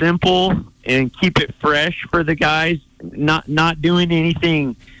keep it simple and keep it fresh for the guys, not doing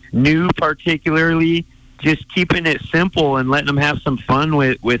anything new particularly, just keeping it simple and letting them have some fun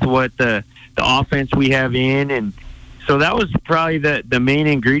with what the offense we have in. And so that was probably the main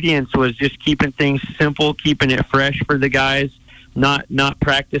ingredients, was just keeping things simple, keeping it fresh for the guys, not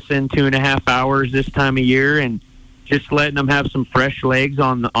practicing 2.5 hours this time of year, and just letting them have some fresh legs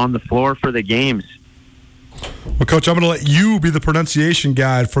on the floor for the games. Well, Coach, I'm going to let you be the pronunciation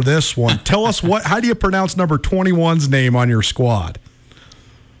guide for this one. Tell us how do you pronounce number 21's name on your squad?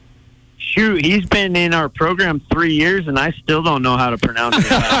 Shoot, he's been in our program 3 years, and I still don't know how to pronounce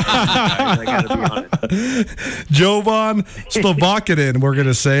it. I got to be honest. Jovan Slovakinin, we're going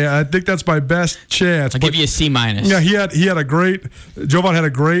to say. I think that's my best chance. I'll give you a C-. Yeah, Jovan had a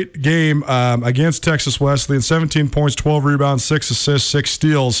great game against Texas Wesleyan. 17 points, 12 rebounds, 6 assists, 6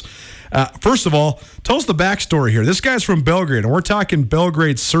 steals. First of all, tell us the backstory here. This guy's from Belgrade, and we're talking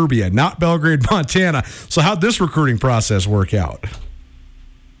Belgrade, Serbia, not Belgrade, Montana. So how'd this recruiting process work out?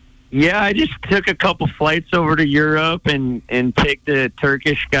 Yeah, I just took a couple flights over to Europe and picked a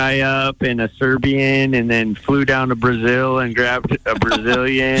Turkish guy up and a Serbian, and then flew down to Brazil and grabbed a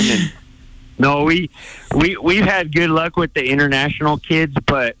Brazilian. And no, we've had good luck with the international kids,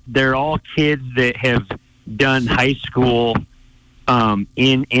 but they're all kids that have done high school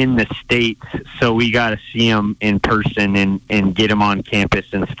in the States, so we got to see them in person and get them on campus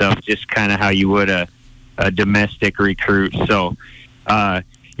and stuff, just kind of how you would a domestic recruit. So,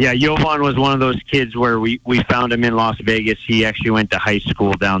 yeah, Jovan was one of those kids where we found him in Las Vegas. He actually went to high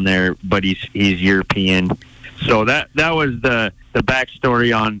school down there, but he's European. So that was the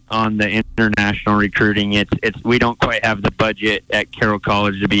backstory on the international recruiting. It's we don't quite have the budget at Carroll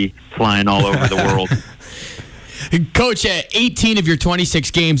College to be flying all over the world. Coach, 18 of your 26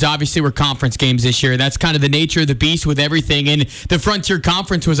 games obviously were conference games this year. That's kind of the nature of the beast with everything. And the Frontier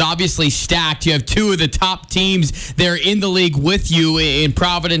Conference was obviously stacked. You have two of the top teams there in the league with you in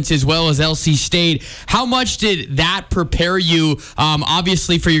Providence as well as LC State. How much did that prepare you,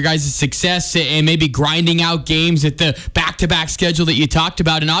 obviously, for your guys' success and maybe grinding out games at the back-to-back schedule that you talked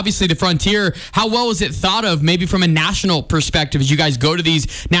about? And obviously the Frontier, how well is it thought of maybe from a national perspective as you guys go to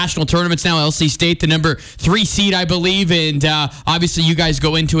these national tournaments now? LC State, the number 3 seed, I believe, and obviously you guys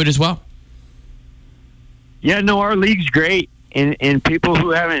go into it as well. Yeah, no, our league's great, and people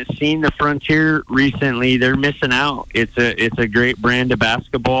who haven't seen the Frontier recently, they're missing out. It's a great brand of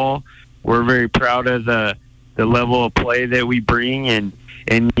basketball. We're very proud of the level of play that we bring, and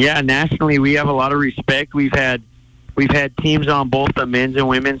yeah, nationally we have a lot of respect. We've had teams on both the men's and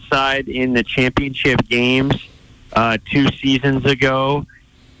women's side in the championship games 2 seasons ago.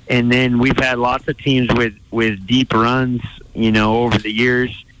 And then we've had lots of teams with deep runs, over the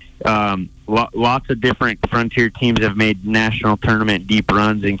years. Lots of different Frontier teams have made national tournament deep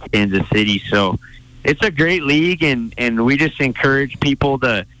runs in Kansas City. So it's a great league, and we just encourage people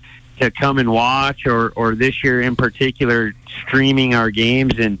to come and watch, or this year in particular, streaming our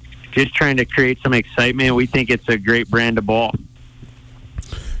games and just trying to create some excitement. We think it's a great brand of ball.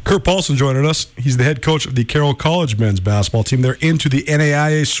 Kurt Paulson joining us. He's the head coach of the Carroll College men's basketball team. They're into the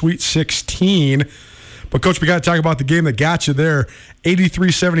NAIA Sweet 16. But, Coach, we got to talk about the game that got you there.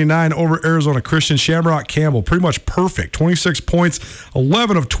 83-79 over Arizona Christian. Shamrock Campbell, pretty much perfect. 26 points,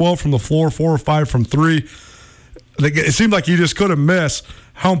 11 of 12 from the floor, 4 of 5 from 3. It seemed like you just couldn't miss.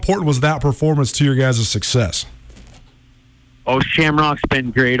 How important was that performance to your guys' success? Oh, Shamrock's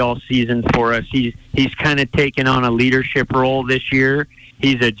been great all season for us. He's kind of taken on a leadership role this year.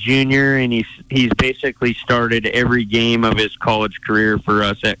 He's a junior, and he's basically started every game of his college career for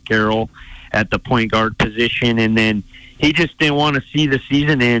us at Carroll at the point guard position. And then he just didn't want to see the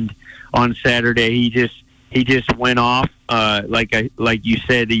season end on Saturday. He just went off like you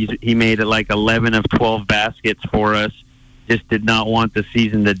said. He made it like 11 of 12 baskets for us. Just did not want the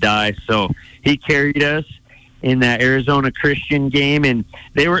season to die. So he carried us in that Arizona Christian game, and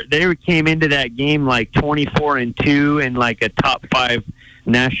they came into that game like 24-2 and like a top 5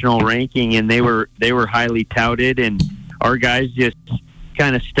 national ranking, and they were highly touted, and our guys just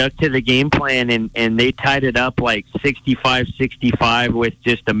kind of stuck to the game plan, and they tied it up like 65-65 with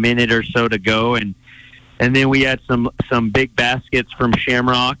just a minute or so to go, and then we had some big baskets from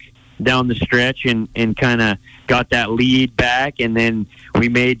Shamrock down the stretch and kind of got that lead back, and then we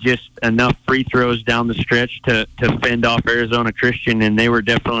made just enough free throws down the stretch to fend off Arizona Christian, and they were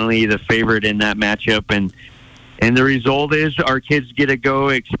definitely the favorite in that matchup, and the result is our kids get to go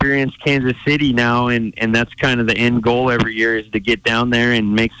experience Kansas City now, and that's kind of the end goal every year, is to get down there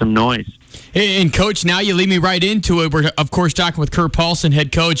and make some noise. And, Coach, now you lead me right into it. We're, of course, talking with Kurt Paulson,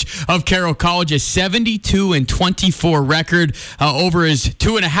 head coach of Carroll College, a 72-24 record over his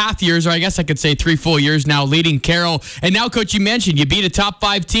 2.5 years, or I guess I could say 3 full years now, leading Carroll. And now, Coach, you mentioned you beat a top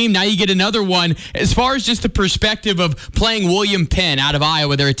 5 team. Now you get another one. As far as just the perspective of playing William Penn out of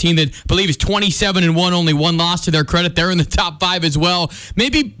Iowa, they're a team that I believe is 27-1, only 1 loss to their credit. They're in the top 5 as well.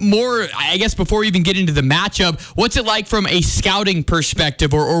 Maybe more, I guess, before we even get into the matchup, what's it like from a scouting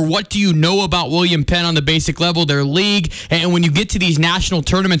perspective, or what do you know about William Penn on the basic level, their league, and when you get to these national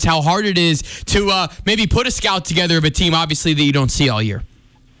tournaments, how hard it is to maybe put a scout together of a team, obviously, that you don't see all year?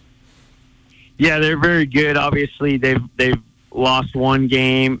 Yeah, they're very good. Obviously, they've lost 1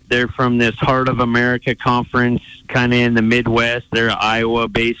 game. They're from this Heart of America conference, kind of in the Midwest. They're an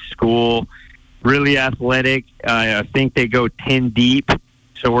Iowa-based school, really athletic. I think they go 10 deep,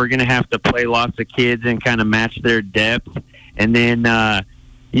 so we're going to have to play lots of kids and kind of match their depth. And then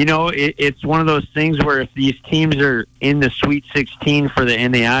it's one of those things where if these teams are in the Sweet 16 for the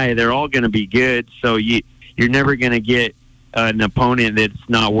NAIA, they're all going to be good. So you're never going to get an opponent that's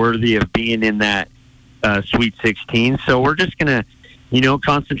not worthy of being in that Sweet 16. So we're just going to,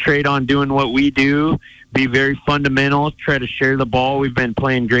 concentrate on doing what we do, be very fundamental, try to share the ball. We've been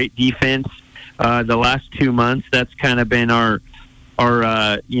playing great defense the last 2 months. That's kind of been our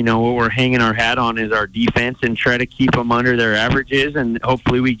what we're hanging our hat on is our defense, and try to keep them under their averages, and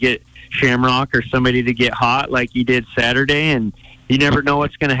hopefully we get Shamrock or somebody to get hot like he did Saturday, and you never know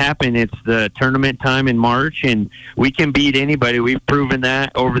what's going to happen. It's the tournament time in March, and we can beat anybody. We've proven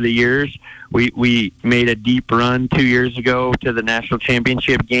that over the years. We made a deep run 2 years ago to the national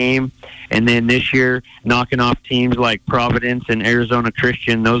championship game, and then this year knocking off teams like Providence and Arizona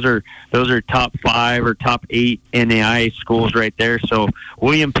Christian. Those are top 5 or top 8 NAIA schools right there. So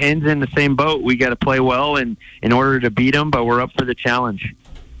William Penn's in the same boat. We got to play well in order to beat them, but we're up for the challenge.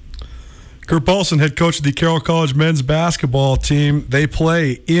 Kurt Paulson, head coach of the Carroll College men's basketball team. They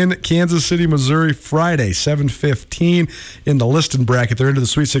play in Kansas City, Missouri, Friday, 7:15 in the Liston bracket. They're into the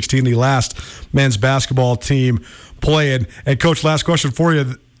Sweet 16, the last men's basketball team playing. And, Coach, last question for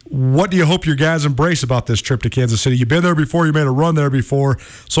you. What do you hope your guys embrace about this trip to Kansas City? You've been there before. You made a run there before.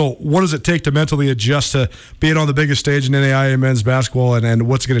 So what does it take to mentally adjust to being on the biggest stage in NAIA men's basketball, and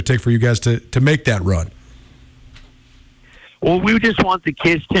what's it going to take for you guys to make that run? Well, we just want the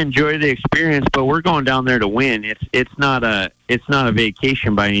kids to enjoy the experience, but we're going down there to win. It's not a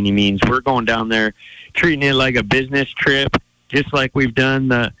vacation by any means. We're going down there treating it like a business trip, just like we've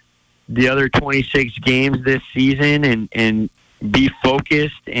done the other 26 games this season, and be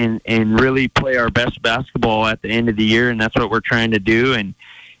focused and really play our best basketball at the end of the year, and that's what we're trying to do. And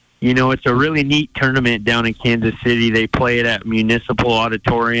you know, it's a really neat tournament down in Kansas City. They play it at Municipal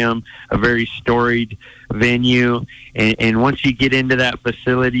Auditorium, a very storied venue. And once you get into that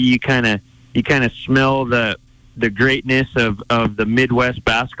facility, you kind of smell the greatness of the Midwest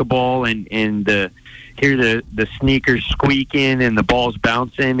basketball, and hear the sneakers squeaking and the balls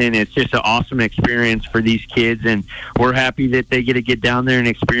bouncing, and it's just an awesome experience for these kids. And we're happy that they get down there and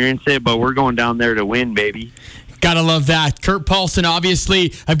experience it, but we're going down there to win, baby. Gotta love that. Kurt Paulson,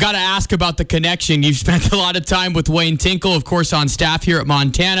 obviously, I've got to ask about the connection. You've spent a lot of time with Wayne Tinkle, of course, on staff here at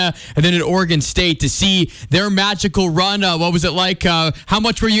Montana, and then at Oregon State to see their magical run. What was it like? How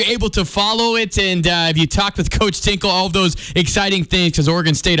much were you able to follow it? And have you talked with Coach Tinkle, all of those exciting things? Because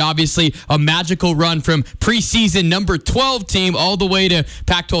Oregon State, obviously, a magical run from preseason number 12 team all the way to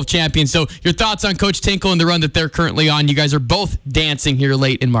Pac-12 champions. So your thoughts on Coach Tinkle and the run that they're currently on? You guys are both dancing here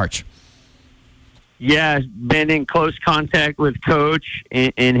late in March. Yeah, been in close contact with Coach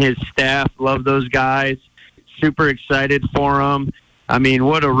and his staff. Love those guys. Super excited for them. I mean,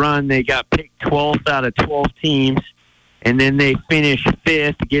 what a run. They got picked 12th out of 12 teams, and then they finish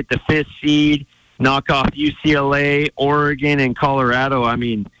 5th, get the 5th seed, knock off UCLA, Oregon, and Colorado. I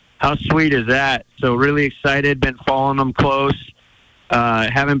mean, how sweet is that? So really excited, been following them close.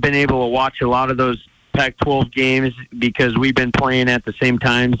 Haven't been able to watch a lot of those Pac-12 games because we've been playing at the same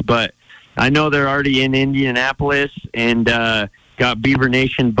times, but I know they're already in Indianapolis and got Beaver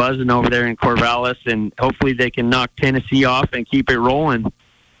Nation buzzing over there in Corvallis, and hopefully they can knock Tennessee off and keep it rolling.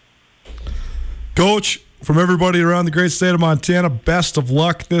 Coach, from everybody around the great state of Montana, best of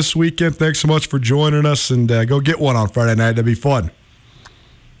luck this weekend. Thanks so much for joining us, and go get one on Friday night. That'd be fun.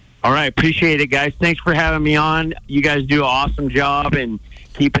 All right, appreciate it, guys. Thanks for having me on. You guys do an awesome job and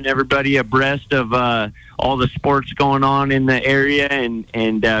keeping everybody abreast of all the sports going on in the area,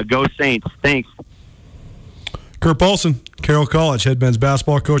 and go Saints. Thanks. Kurt Paulson, Carroll College head men's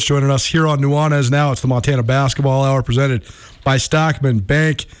basketball coach, joining us here on Nuanez Now. It's the Montana Basketball Hour presented by Stockman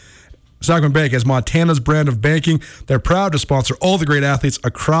Bank. Stockman Bank has Montana's brand of banking. They're proud to sponsor all the great athletes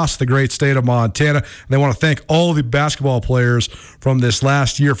across the great state of Montana. And they want to thank all the basketball players from this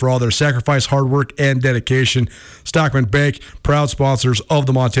last year for all their sacrifice, hard work, and dedication. Stockman Bank, proud sponsors of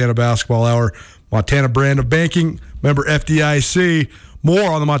the Montana Basketball Hour. Montana brand of banking, member FDIC.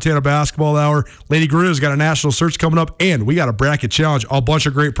 More on the Montana Basketball Hour. Lady Griz got a national search coming up, and we got a bracket challenge. A bunch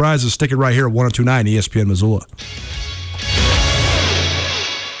of great prizes. Stick it right here at 102.9 ESPN Missoula.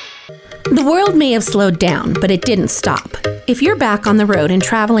 The world may have slowed down, but it didn't stop. If you're back on the road and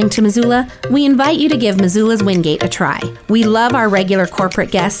traveling to Missoula, we invite you to give Missoula's Wingate a try. We love our regular corporate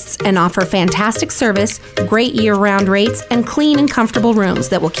guests and offer fantastic service, great year-round rates, and clean and comfortable rooms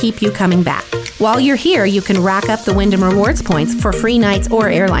that will keep you coming back. While you're here, you can rack up the Wyndham Rewards points for free nights or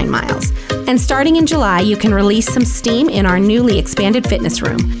airline miles. And starting in July, you can release some steam in our newly expanded fitness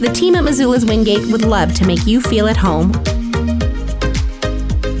room. The team at Missoula's Wingate would love to make you feel at home.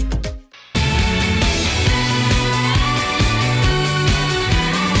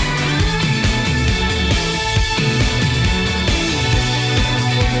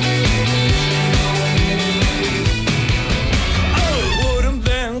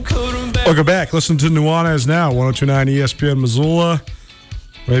 Welcome back. Listen to Nuanez Now, 102.9 ESPN Missoula.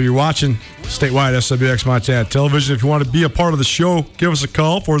 Maybe you're watching statewide SWX Montana Television. If you want to be a part of the show, give us a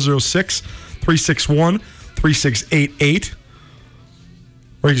call, 406-361-3688.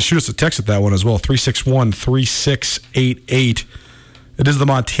 Or you can shoot us a text at that one as well, 361-3688. It is the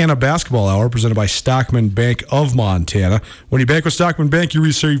Montana Basketball Hour presented by Stockman Bank of Montana. When you bank with Stockman Bank, you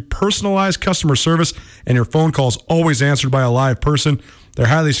receive personalized customer service, and your phone calls always answered by a live person. Their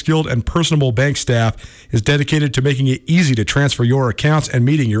highly skilled and personable bank staff is dedicated to making it easy to transfer your accounts and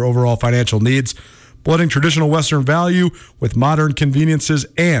meeting your overall financial needs. Blending traditional Western value with modern conveniences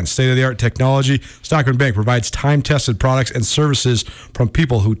and state-of-the-art technology, Stockman Bank provides time-tested products and services from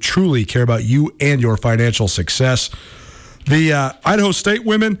people who truly care about you and your financial success. The Idaho State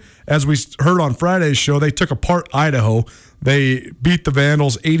women, as we heard on Friday's show, they took apart Idaho. They beat the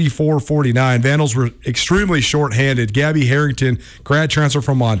Vandals 84-49. Vandals were extremely shorthanded. Gabby Harrington, grad transfer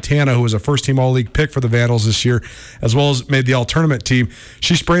from Montana, who was a first-team All-League pick for the Vandals this year, as well as made the All-Tournament team.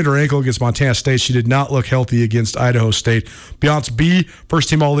 She sprained her ankle against Montana State. She did not look healthy against Idaho State. Beyonce B,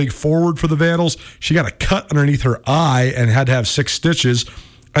 first-team All-League forward for the Vandals. She got a cut underneath her eye and had to have 6 stitches.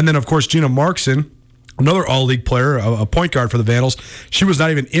 And then, of course, Gina Markson, another All-League player, a point guard for the Vandals. She was not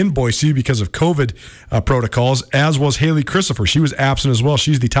even in Boise because of COVID protocols, as was Haley Christopher. She was absent as well.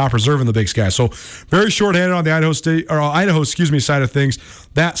 She's the top reserve in the Big Sky. So very shorthanded on the Idaho side of things.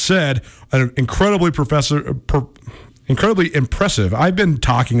 That said, an incredibly impressive. I've been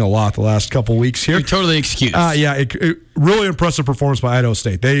talking a lot the last couple weeks here. You're totally excused. Really impressive performance by Idaho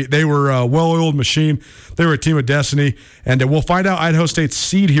State. They were a well-oiled machine. They were a team of destiny, and we'll find out Idaho State's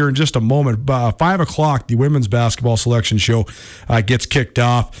seed here in just a moment. 5 o'clock, the women's basketball selection show gets kicked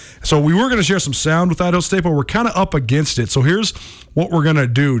off. So we were going to share some sound with Idaho State, but we're kind of up against it. So here's what we're going to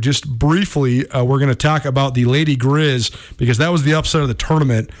do. Just briefly, we're going to talk about the Lady Griz, because that was the upset of the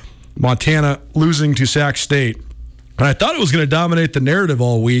tournament. Montana losing to Sac State. And I thought it was going to dominate the narrative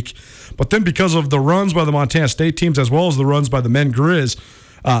all week, but then because of the runs by the Montana State teams as well as the runs by the men Griz,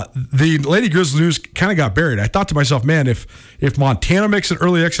 the Lady Griz news kind of got buried. I thought to myself, man, if Montana makes an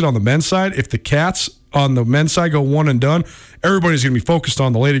early exit on the men's side, if the Cats on the men's side go one and done, everybody's going to be focused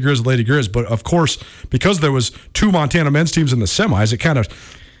on the Lady Griz. But of course, because there was 2 Montana men's teams in the semis, it kind of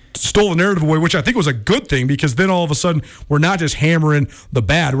stole the narrative away, which I think was a good thing, because then all of a sudden we're not just hammering the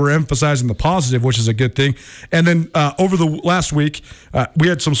bad, we're emphasizing the positive, which is a good thing. And then over the last week, we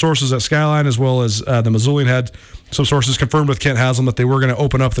had some sources at Skyline as well as the Missoulian had some sources confirmed with Kent Haslam that they were going to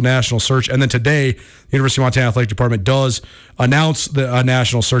open up the national search. And then today, the University of Montana Athletic Department does announce the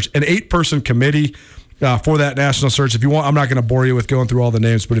national search, an 8-person committee for that national search. If you want, I'm not going to bore you with going through all the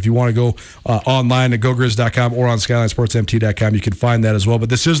names, but if you want to go online at gogriz.com or on SkylineSportsMT.com, you can find that as well. But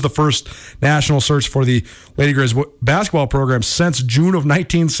this is the first national search for the Lady Griz basketball program since June of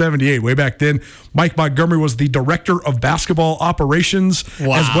 1978. Way back then, Mike Montgomery was the director of basketball operations,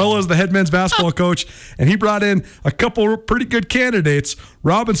 as well as the head men's basketball coach, and he brought in a couple of pretty good candidates.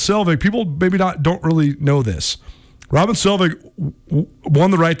 Robin Selvig, people maybe don't really know this. Robin Selvig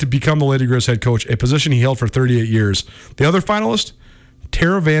won the right to become the Lady Griz head coach, a position he held for 38 years. The other finalist,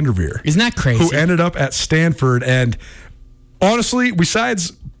 Tara Vanderveer. Isn't that crazy? Who ended up at Stanford. And honestly,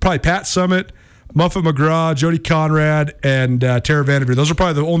 besides probably Pat Summitt, Muffet McGraw, Jody Conrad, and Tara Vanderveer, those are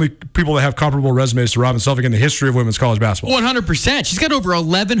probably the only people that have comparable resumes to Robin Selvig in the history of women's college basketball. 100%. She's got over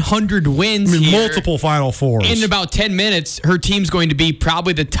 1,100 wins here. Multiple Final Fours. In about 10 minutes, her team's going to be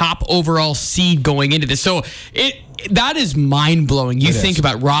probably the top overall seed going into this. So that is mind-blowing. You think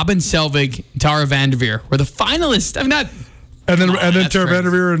about Robin Selvig, Tara Vanderveer were the finalists. I mean, And then Tara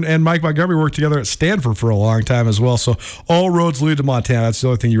Vanderveer and Mike Montgomery worked together at Stanford for a long time as well. So all roads lead to Montana. That's the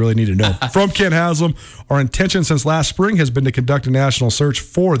only thing you really need to know. From Kent Haslam, our intention since last spring has been to conduct a national search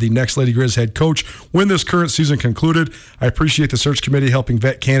for the next Lady Griz head coach when this current season concluded. I appreciate the search committee helping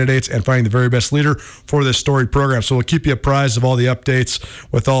vet candidates and finding the very best leader for this storied program. So we'll keep you apprised of all the updates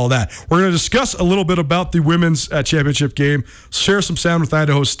with all that. We're going to discuss a little bit about the women's championship game, share some sound with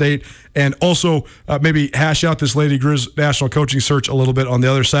Idaho State, and also maybe hash out this Lady Griz national coaching search a little bit on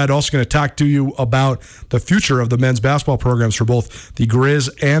the other side. Also going to talk to you about the future of the men's basketball programs for both the Griz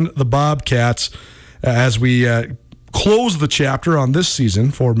and the Bobcats as we close the chapter on this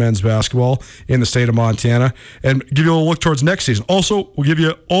season for men's basketball in the state of Montana and give you a look towards next season. Also, we'll give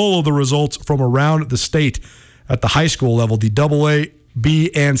you all of the results from around the state at the high school level, the AA,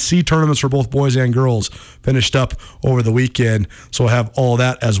 B, and C tournaments for both boys and girls finished up over the weekend. So we'll have all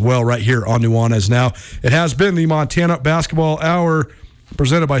that as well right here on Nuanez Now. It has been the Montana Basketball Hour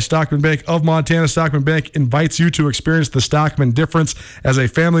presented by Stockman Bank of Montana. Stockman Bank invites you to experience the Stockman difference as a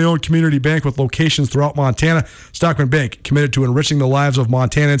family-owned community bank with locations throughout Montana. Stockman Bank, committed to enriching the lives of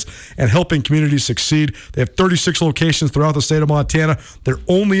Montanans and helping communities succeed. They have 36 locations throughout the state of Montana. They're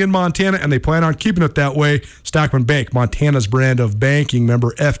only in Montana, and they plan on keeping it that way. Stockman Bank, Montana's brand of banking,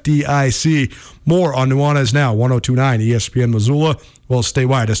 member FDIC. More on Nuanez Now, 102.9 ESPN Missoula, well as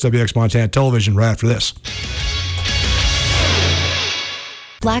statewide SWX Montana Television right after this.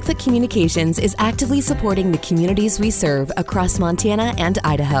 Blackfoot Communications is actively supporting the communities we serve across Montana and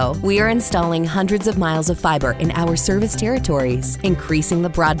Idaho. We are installing hundreds of miles of fiber in our service territories, increasing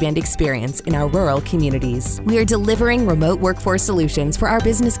the broadband experience in our rural communities. We are delivering remote workforce solutions for our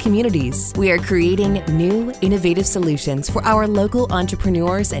business communities. We are creating new, innovative solutions for our local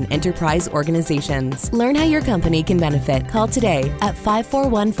entrepreneurs and enterprise organizations. Learn how your company can benefit. Call today at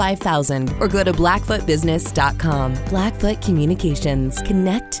 541-5000 or go to blackfootbusiness.com. Blackfoot Communications.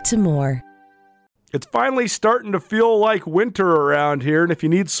 Connect to more. It's finally starting to feel like winter around here, and if you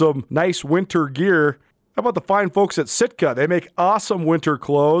need some nice winter gear, how about the fine folks at Sitka? They make awesome winter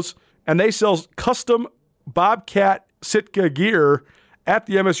clothes, and they sell custom Bobcat Sitka gear at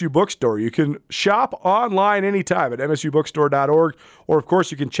the MSU Bookstore. You can shop online anytime at msubookstore.org, or of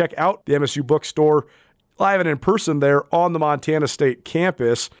course you can check out the MSU Bookstore live and in person there on the Montana State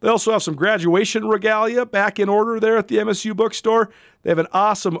campus. They also have some graduation regalia back in order there at the MSU Bookstore. They have an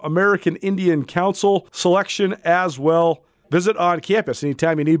awesome American Indian Council selection as well. Visit on campus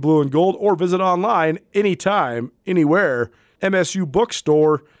anytime you need blue and gold, or visit online anytime, anywhere,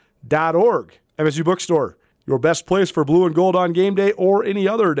 msubookstore.org. MSU Bookstore, your best place for blue and gold on game day or any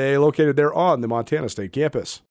other day, located there on the Montana State campus.